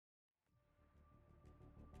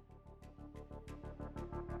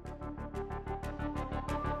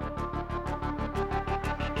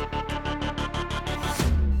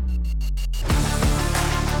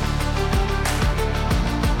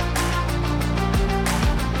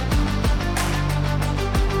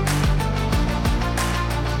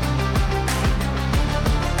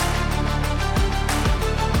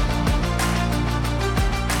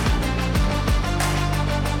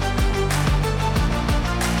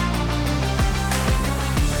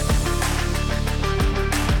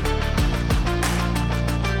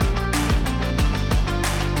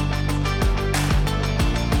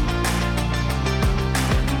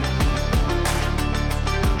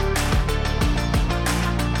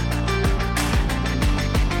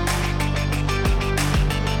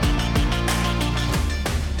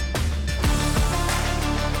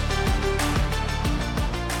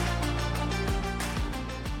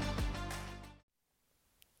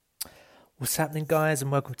What's happening, guys,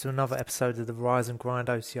 and welcome to another episode of the Rise and Grind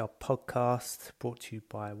OCR podcast, brought to you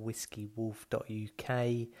by whiskey.wolf.uk.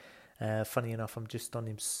 Funny enough, I'm just on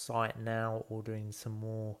his site now, ordering some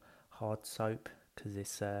more hard soap because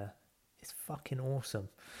it's fucking awesome.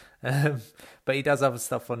 But he does other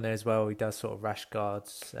stuff on there as well. He does sort of rash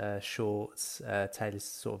guards, shorts, tailored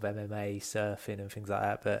sort of MMA, surfing, and things like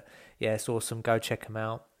that. But yeah, it's awesome. Go check him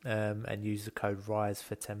out and use the code RISE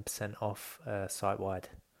for 10% off site wide.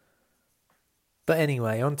 But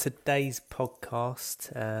anyway, on today's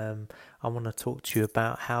podcast, I want to talk to you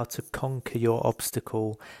about how to conquer your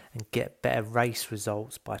obstacle and get better race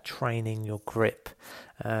results by training your grip.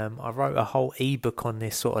 I wrote a whole ebook on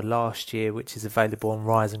this sort of last year, which is available on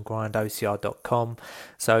riseandgrindocr.com.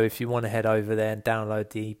 So if you want to head over there and download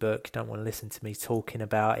the ebook, you don't want to listen to me talking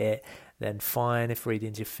about it, then fine. If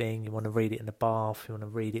reading's your thing, you want to read it in the bath, you want to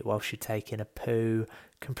read it whilst you're taking a poo,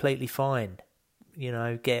 completely fine. You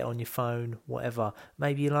know, get it on your phone, whatever.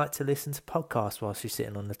 Maybe you like to listen to podcasts whilst you're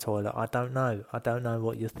sitting on the toilet. I don't know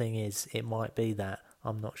what your thing is. It might be that.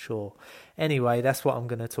 I'm not sure. Anyway, that's what I'm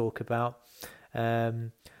going to talk about.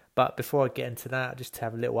 But before I get into that, just to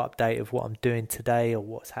have a little update of what I'm doing today or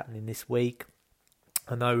what's happening this week.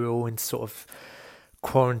 I know we're all in sort of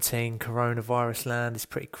quarantine, coronavirus land. Is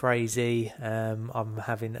pretty crazy. I'm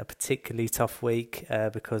having a particularly tough week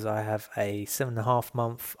because I have a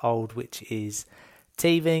 7.5-month-old which is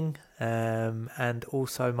teething, and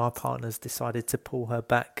also my partner's decided to pull her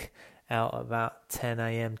back out at about 10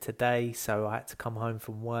 a.m. today, so I had to come home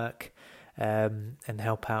from work and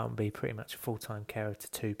help out and be pretty much a full-time carer to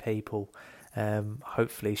two people.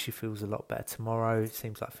 Hopefully she feels a lot better tomorrow. It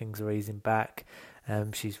seems like things are easing back.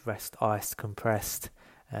 She's rest iced, compressed,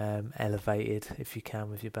 elevated if you can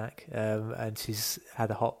with your back, and she's had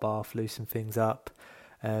a hot bath, loosened things up.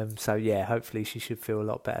 So yeah, hopefully she should feel a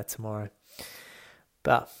lot better tomorrow.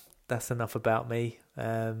 But that's enough about me.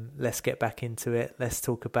 Let's get back into it. Let's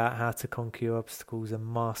talk about how to conquer your obstacles and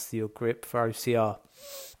master your grip for OCR.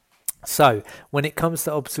 So, when it comes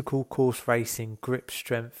to obstacle course racing, grip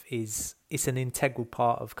strength it's an integral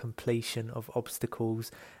part of completion of obstacles,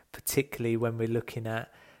 particularly when we're looking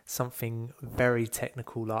at something very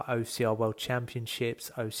technical like OCR World Championships,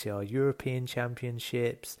 OCR European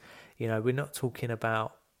Championships. You know, we're not talking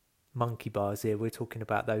about monkey bars here. We're talking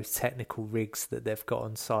about those technical rigs that they've got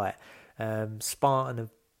on site. Spartan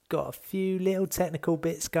have got a few little technical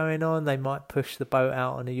bits going on. They might push the boat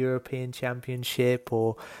out on a European Championship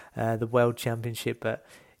or the World Championship, but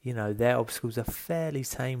you know, their obstacles are fairly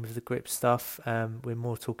tame with the grip stuff. We're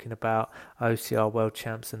more talking about OCR World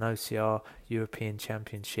Champs and OCR European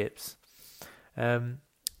Championships.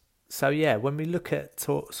 So yeah, when we look at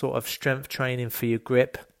sort of strength training for your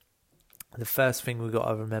grip, the first thing we've got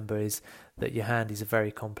to remember is that your hand is a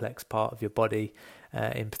very complex part of your body,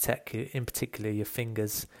 in particular your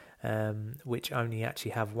fingers, which only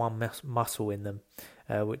actually have one muscle in them,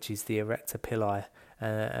 which is the erector pili,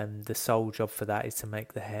 and the sole job for that is to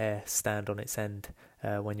make the hair stand on its end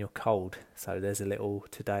when you're cold. So there's a little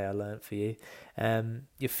today I learnt for you.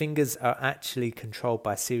 Your fingers are actually controlled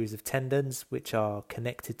by a series of tendons which are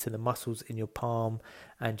connected to the muscles in your palm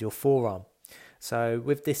and your forearm. So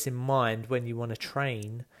with this in mind, when you want to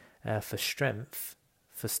train for strength,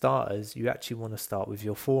 for starters, you actually want to start with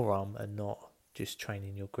your forearm and not just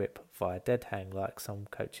training your grip via dead hang like some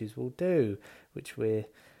coaches will do, which we're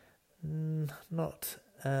not,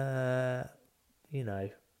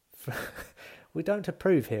 we don't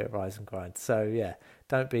approve here at Rise and Grind. So yeah,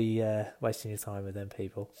 don't be wasting your time with them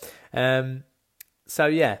people. So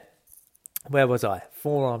yeah, where was I?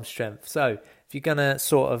 Forearm strength. So if you're going to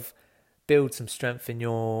sort of build some strength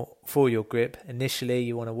for your grip, initially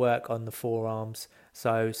you want to work on the forearms.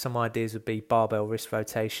 So some ideas would be barbell wrist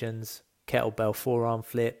rotations, kettlebell forearm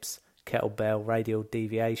flips, kettlebell radial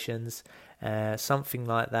deviations, something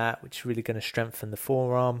like that, which is really going to strengthen the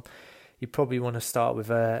forearm. You probably want to start with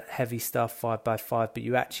heavy stuff, 5x5, but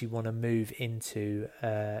you actually want to move into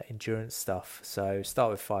endurance stuff. So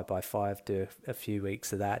start with 5x5, do a few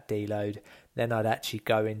weeks of that, deload. Then I'd actually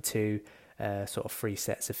go into sort of 3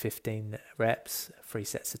 sets of 15 reps, 3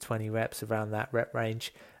 sets of 20 reps around that rep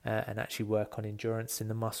range, and actually work on endurance in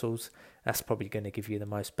the muscles. That's probably going to give you the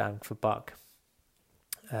most bang for buck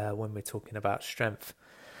when we're talking about strength.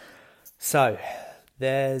 So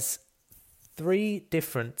there's 3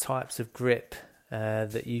 different types of grip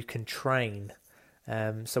that you can train.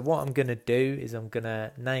 So what I'm going to do is I'm going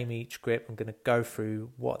to name each grip. I'm going to go through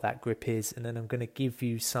what that grip is, and then I'm going to give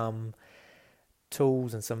you some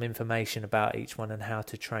tools and some information about each one and how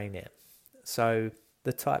to train it. So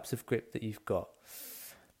the types of grip that you've got.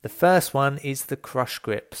 The first one is the crush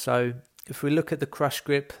grip. So If we look at the crush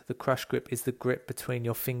grip is the grip between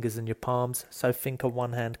your fingers and your palms. So think a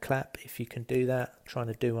one-hand clap if you can do that. I'm trying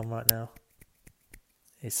to do one right now.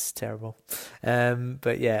 It's terrible.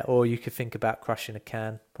 But yeah, or you could think about crushing a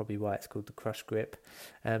can, probably why it's called the crush grip.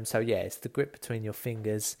 So yeah, it's the grip between your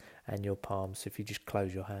fingers and your palms. So if you just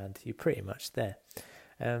close your hand, you're pretty much there.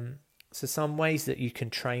 So some ways that you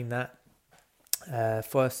can train that.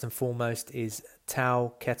 First and foremost is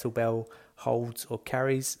towel, kettlebell holds or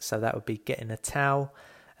carries. So that would be getting a towel,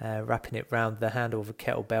 wrapping it around the handle of a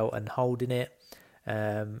kettlebell and holding it.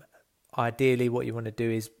 Ideally, what you want to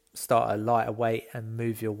do is start a lighter weight and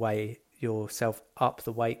move yourself up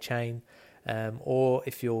the weight chain. Or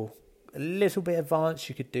if you're a little bit advanced,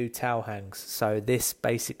 you could do towel hangs. So this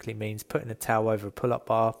basically means putting a towel over a pull-up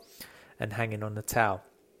bar and hanging on the towel.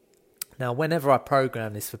 Now, whenever I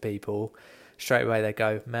program this for people, straight away they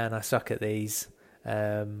go, man, I suck at these.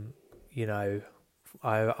 I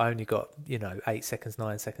only got, 8 seconds,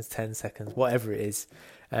 9 seconds, 10 seconds, whatever it is.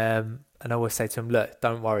 And I always say to them, look,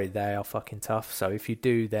 don't worry, they are fucking tough. So if you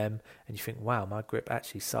do them and you think, wow, my grip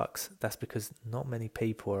actually sucks, that's because not many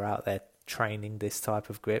people are out there training this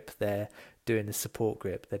type of grip. They're doing the support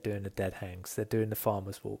grip, they're doing the dead hangs, they're doing the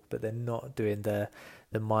farmer's walk, but they're not doing the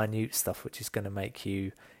minute stuff, which is going to make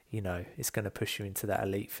you, it's going to push you into that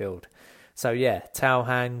elite field. So yeah, towel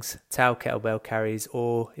hangs, towel kettlebell carries,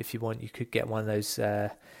 or if you want, you could get one of those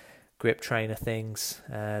grip trainer things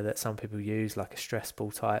that some people use, like a stress ball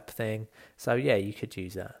type thing. So yeah, you could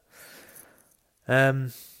use that.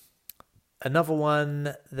 Another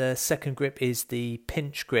one, the second grip is the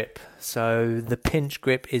pinch grip. So the pinch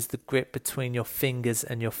grip is the grip between your fingers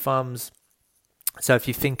and your thumbs. So if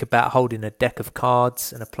you think about holding a deck of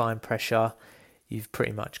cards and applying pressure, you've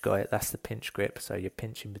pretty much got it. That's the pinch grip. So you're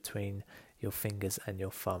pinching between your fingers and your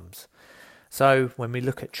thumbs. So when we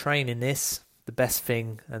look at training this, the best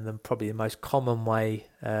thing and then probably the most common way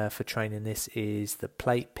for training this is the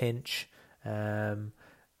plate pinch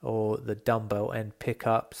or the dumbbell end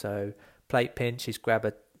pickup. So plate pinch is grab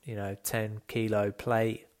a 10 kilo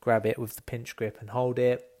plate, grab it with the pinch grip and hold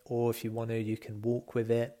it. Or if you want to, you can walk with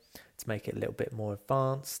it to make it a little bit more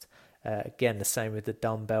advanced. Again, the same with the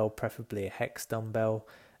dumbbell, preferably a hex dumbbell.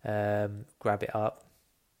 Grab it up,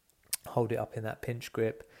 hold it up in that pinch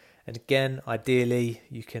grip. And again, ideally,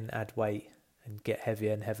 you can add weight and get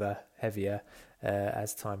heavier and heavier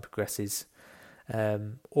as time progresses.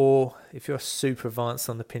 Or if you're super advanced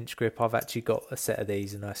on the pinch grip, I've actually got a set of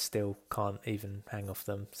these and I still can't even hang off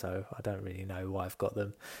them. So I don't really know why I've got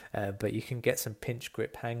them. But you can get some pinch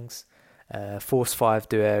grip hangs. Force 5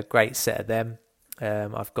 do a great set of them.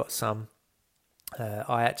 I've got some.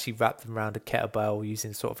 I actually wrap them around a kettlebell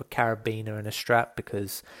using sort of a carabiner and a strap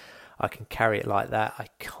because I can carry it like that. I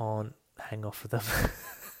can't hang off of them.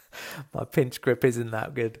 My pinch grip isn't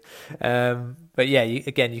that good. But yeah,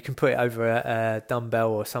 you can put it over a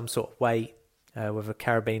dumbbell or some sort of weight with a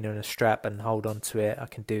carabiner and a strap and hold on to it. I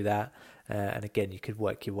can do that. And again, you could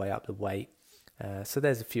work your way up the weight. So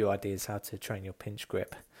there's a few ideas how to train your pinch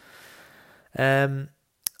grip.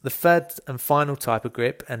 The third and final type of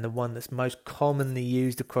grip, and the one that's most commonly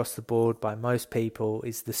used across the board by most people,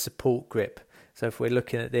 is the support grip. So if we're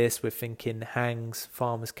looking at this, we're thinking hangs,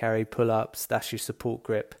 farmer's carry, pull-ups, that's your support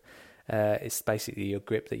grip. It's basically your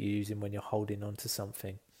grip that you're using when you're holding onto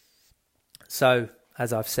something. So,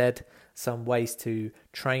 as I've said, some ways to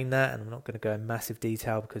train that, and I'm not going to go in massive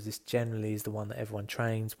detail because this generally is the one that everyone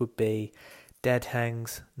trains, would be dead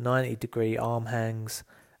hangs, 90-degree arm hangs,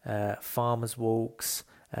 farmer's walks,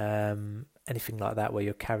 anything like that where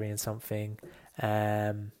you're carrying something,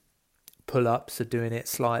 pull-ups are doing it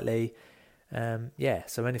slightly.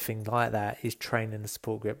 So anything like that is training the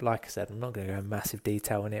support grip. Like I said, I'm not going to go in massive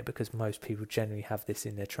detail on it because most people generally have this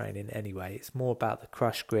in their training anyway. It's more about the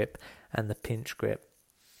crush grip and the pinch grip.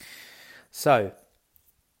 So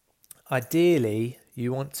ideally,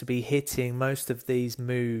 you want to be hitting most of these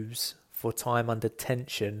moves for time under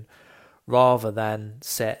tension rather than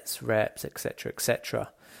sets, reps, etc.,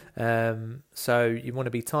 etc. So you want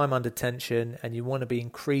to be time under tension, and you want to be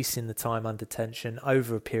increasing the time under tension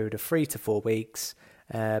over a period of 3 to 4 weeks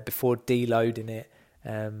before deloading it,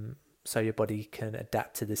 so your body can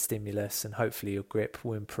adapt to the stimulus and hopefully your grip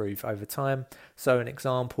will improve over time. So an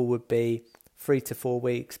example would be 3 to 4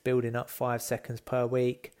 weeks, building up 5 seconds per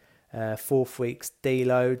week. 4th week's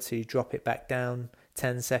deload, so you drop it back down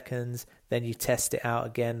 10 seconds, then you test it out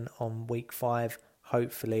again on week 5.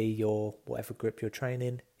 Hopefully your whatever grip you're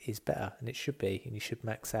training is better, and it should be, and you should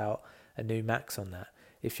max out a new max on that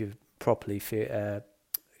if you've properly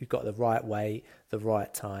you've got the right weight, the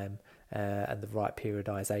right time, and the right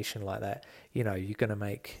periodization like that. You're going to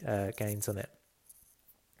make gains on it.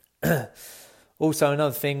 Also,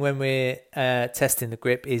 another thing when we're testing the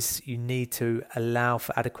grip is you need to allow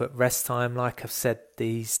for adequate rest time. Like I've said,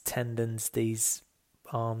 these tendons, these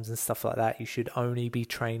arms and stuff like that, you should only be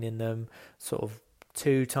training them sort of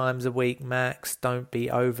 2 times a week max. Don't be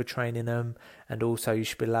overtraining them. And also you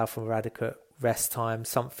should be allowed for adequate rest time.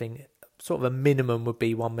 Something sort of a minimum would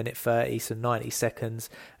be 1 minute 30, so 90 seconds,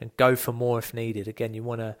 and go for more if needed. Again, you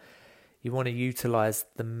want to utilize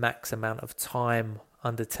the max amount of time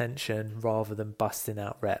under tension rather than busting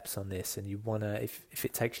out reps on this. And you want to, if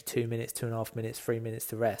it takes you 2 minutes, 2.5 minutes, 3 minutes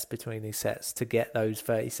to rest between these sets to get those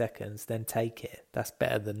 30 seconds, then take it. That's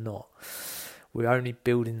better than not. We're only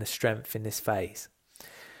building the strength in this phase.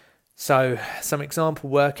 So some example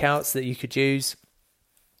workouts that you could use.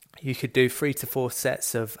 You could do 3 to 4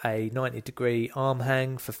 sets of a 90-degree arm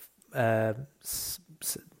hang for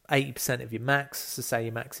 80% of your max. So say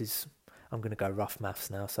your max is, I'm going to go rough maths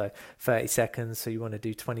now, so 30 seconds. So you want to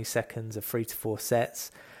do 20 seconds of 3 to 4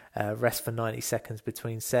 sets, rest for 90 seconds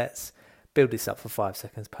between sets, build this up for 5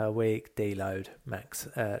 seconds per week, deload, max,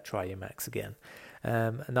 try your max again.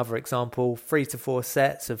 Another example, 3 to 4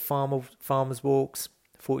 sets of farmer's walks,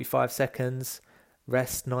 45 seconds,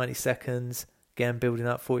 rest 90 seconds, again building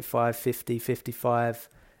up 45, 50, 55,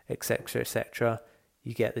 etc., etc.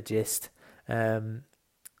 You get the gist.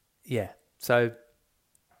 So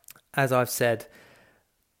as I've said,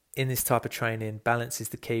 in this type of training, balance is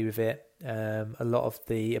the key with it. A lot of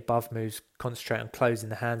the above moves concentrate on closing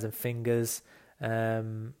the hands and fingers.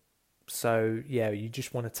 So you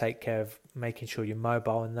just want to take care of making sure you're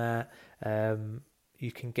mobile in that.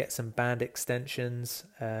 You can get some band extensions,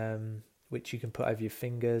 which you can put over your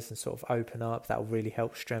fingers and sort of open up. That will really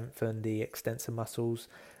help strengthen the extensor muscles,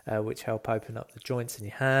 which help open up the joints in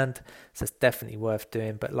your hand. So it's definitely worth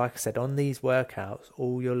doing. But like I said, on these workouts,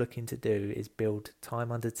 all you're looking to do is build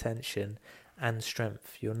time under tension and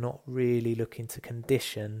strength. You're not really looking to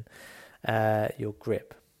condition your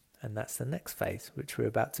grip. And that's the next phase, which we're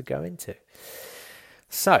about to go into.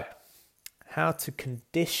 So, how to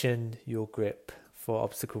condition your grip for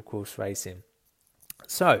obstacle course racing.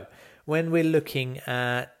 So, when we're looking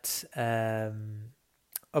at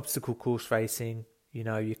obstacle course racing,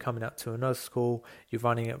 you're coming up to an obstacle, you're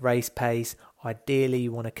running at race pace. Ideally,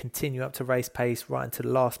 you want to continue up to race pace right until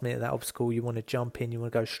the last minute of that obstacle. You want to jump in, you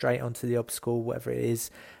want to go straight onto the obstacle, whatever it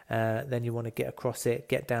is. Then you want to get across it,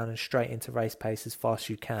 get down and straight into race pace as fast as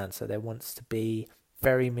you can. So there wants to be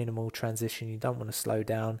very minimal transition. You don't want to slow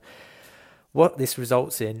down. What this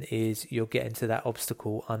results in is you'll get into that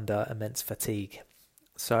obstacle under immense fatigue.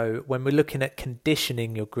 So when we're looking at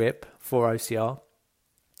conditioning your grip for OCR,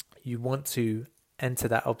 you want to enter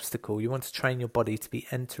that obstacle. You want to train your body to be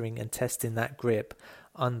entering and testing that grip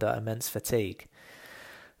under immense fatigue.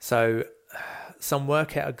 So some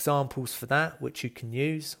workout examples for that, which you can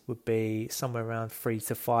use, would be somewhere around 3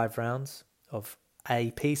 to 5 rounds of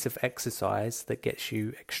a piece of exercise that gets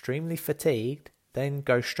you extremely fatigued, then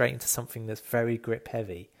go straight into something that's very grip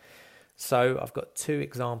heavy. So I've got 2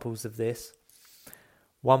 examples of this.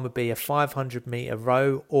 One would be a 500 meter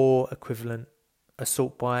row or equivalent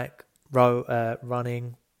assault bike, row,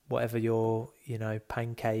 running, whatever your,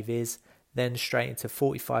 pain cave is. Then straight into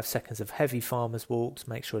 45 seconds of heavy farmer's walks.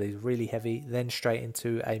 Make sure these are really heavy. Then straight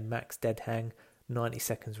into a max dead hang, 90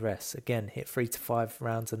 seconds rest. Again, hit 3 to 5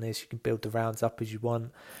 rounds on this. You can build the rounds up as you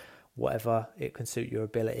want. Whatever, it can suit your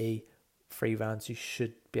ability. 3 rounds,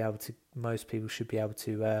 most people should be able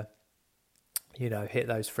to, hit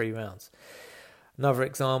those 3 rounds. Another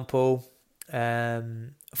example,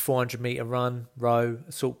 400 meter run, row,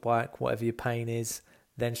 assault bike, whatever your pain is.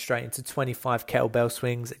 Then straight into 25 kettlebell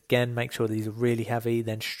swings. Again, make sure these are really heavy.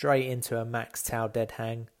 Then straight into a max towel dead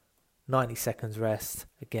hang, 90 seconds rest.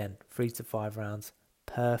 Again, 3 to 5 rounds.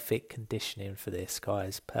 Perfect conditioning for this,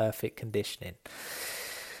 guys. Perfect conditioning.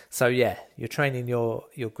 So you're training your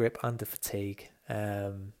grip under fatigue,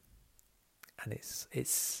 and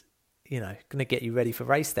it's going to get you ready for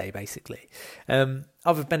race day, basically.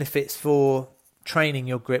 Other benefits for training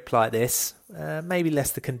your grip like this, maybe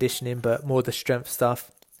less the conditioning, but more the strength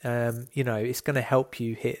stuff. It's going to help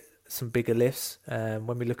you hit some bigger lifts.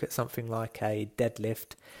 When we look at something like a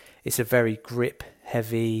deadlift, it's a very grip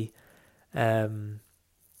heavy. Lift.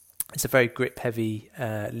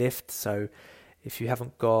 So if you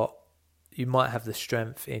haven't got, you might have the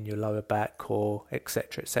strength in your lower back, core,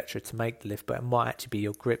 etc., to make the lift, but it might actually be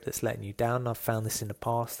your grip that's letting you down. I've found this in the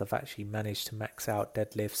past. I've actually managed to max out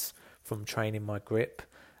deadlifts from training my grip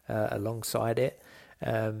alongside it.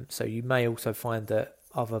 So you may also find that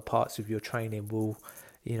other parts of your training will,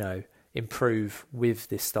 improve with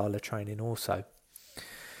this style of training also.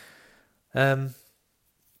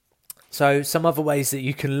 So some other ways that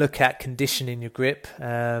you can look at conditioning your grip,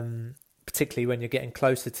 particularly when you're getting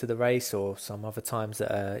closer to the race, or some other times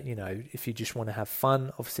that if you just want to have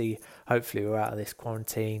fun. Obviously, hopefully we're out of this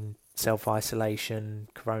quarantine, self-isolation,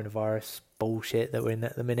 coronavirus bullshit that we're in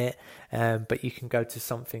at the minute. But you can go to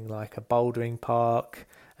something like a bouldering park,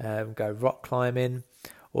 go rock climbing,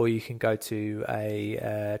 or you can go to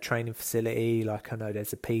a training facility. Like I know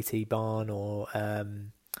there's a PT barn or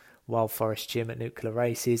Wild Forest Gym at Nuclear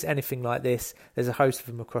Races, anything like this. There's a host of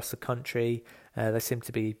them across the country. They seem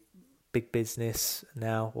to be big business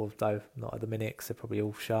now, although not at the minute because they're probably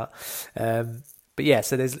all shut. But yeah,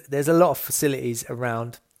 so there's a lot of facilities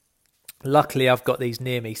around. Luckily, I've got these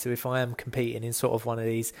near me, so if I am competing in sort of one of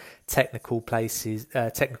these technical races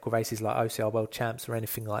like OCR World Champs or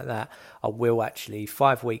anything like that, I will actually,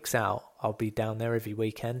 5 weeks out, I'll be down there every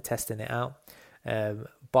weekend testing it out.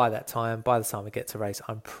 By the time I get to race,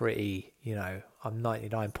 I'm pretty, I'm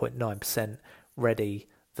 99.9% ready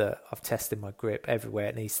that I've tested my grip everywhere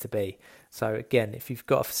it needs to be. So again, if you've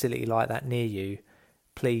got a facility like that near you,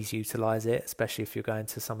 please utilise it, especially if you're going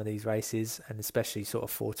to some of these races, and especially sort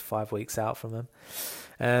of 4 to 5 weeks out from them.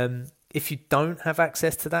 If you don't have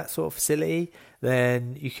access to that sort of facility,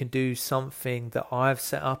 then you can do something that I've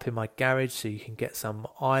set up in my garage. So you can get some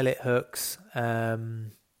eyelet hooks,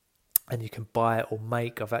 and you can buy it or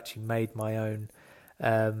make. I've actually made my own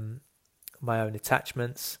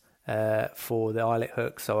attachments for the eyelet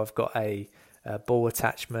hook. So I've got a ball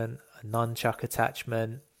attachment, a nunchuck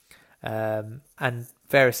attachment, and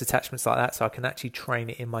various attachments like that, so I can actually train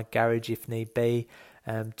it in my garage if need be.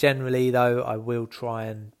 Generally though, I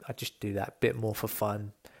just do that a bit more for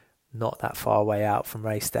fun, not that far away out from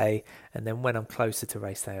race day. And then when I'm closer to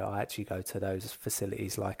race day, I actually go to those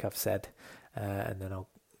facilities like I've said, and then I'll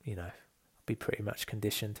be pretty much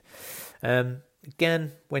conditioned.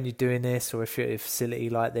 Again, when you're doing this, or if you're at a facility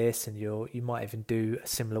like this and you might even do a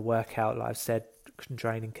similar workout like I've said,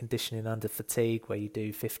 training conditioning under fatigue, where you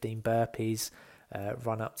do 15 burpees,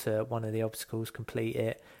 run up to one of the obstacles, complete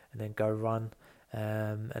it, and then go run.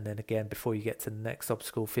 And then again, before you get to the next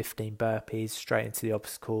obstacle, 15 burpees, straight into the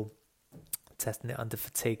obstacle, testing it under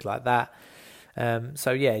fatigue like that.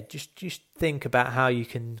 So yeah, just think about how you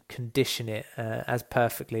can condition it as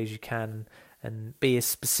perfectly as you can, and be as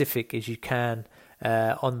specific as you can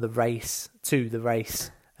on the race, to the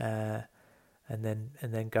race, and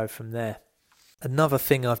then go from there. Another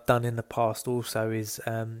thing I've done in the past also is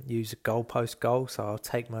use a goalpost goal. So I'll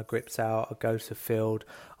take my grips out, I'll go to the field,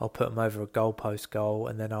 I'll put them over a goalpost goal,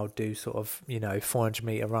 and then I'll do sort of 400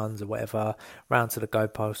 metre runs or whatever, round to the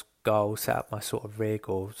goalpost goal, set up my sort of rig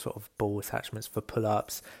or sort of ball attachments for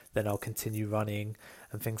pull-ups, then I'll continue running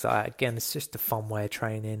and things like that. Again, it's just a fun way of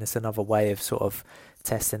training. It's another way of sort of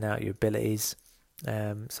testing out your abilities.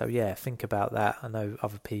 So yeah, think about that. I know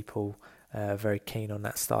other people are very keen on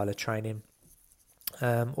that style of training.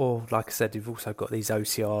 Or like I said, you've also got these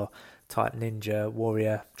OCR type Ninja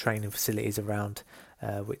Warrior training facilities around,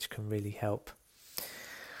 which can really help.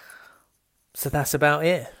 So that's about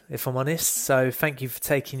it, if I'm honest. So thank you for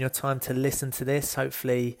taking your time to listen to this.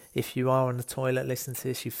 Hopefully, if you are on the toilet listening to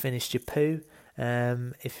this, you've finished your poo.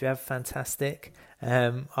 If you have, fantastic.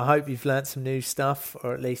 I hope you've learnt some new stuff,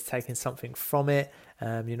 or at least taken something from it.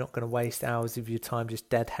 You're not going to waste hours of your time just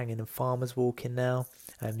dead hanging and farmers walking now.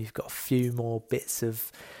 You've got a few more bits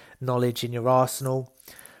of knowledge in your arsenal.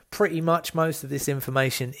 Pretty much most of this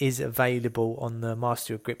information is available on the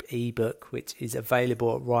Master Your Grip ebook, which is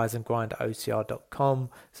available at riseandgrindocr.com.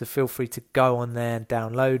 So feel free to go on there and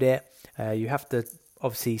download it. You have to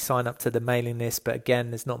obviously sign up to the mailing list, but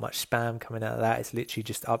again, there's not much spam coming out of that. It's literally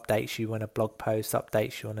just updates you when a blog post,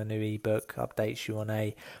 updates you on a new ebook, updates you on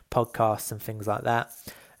a podcast and things like that.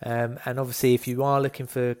 And obviously, if you are looking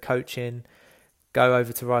for coaching, go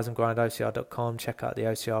over to riseandgrindocr.com, check out the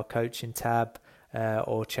OCR coaching tab,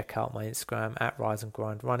 or check out my Instagram at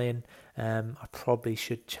riseandgrindrunning. I probably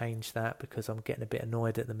should change that because I'm getting a bit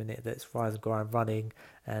annoyed at the minute that it's Rise and Grind Running,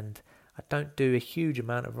 and I don't do a huge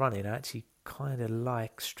amount of running. I actually kind of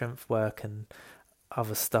like strength work and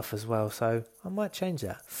other stuff as well, so I might change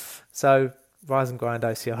that. So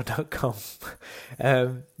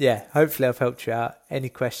riseandgrindocr.com. Yeah, hopefully I've helped you out. Any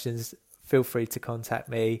questions, feel free to contact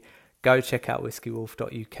me. Go check out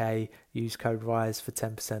whiskywolf.uk, use code RISE for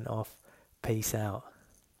 10% off. Peace out.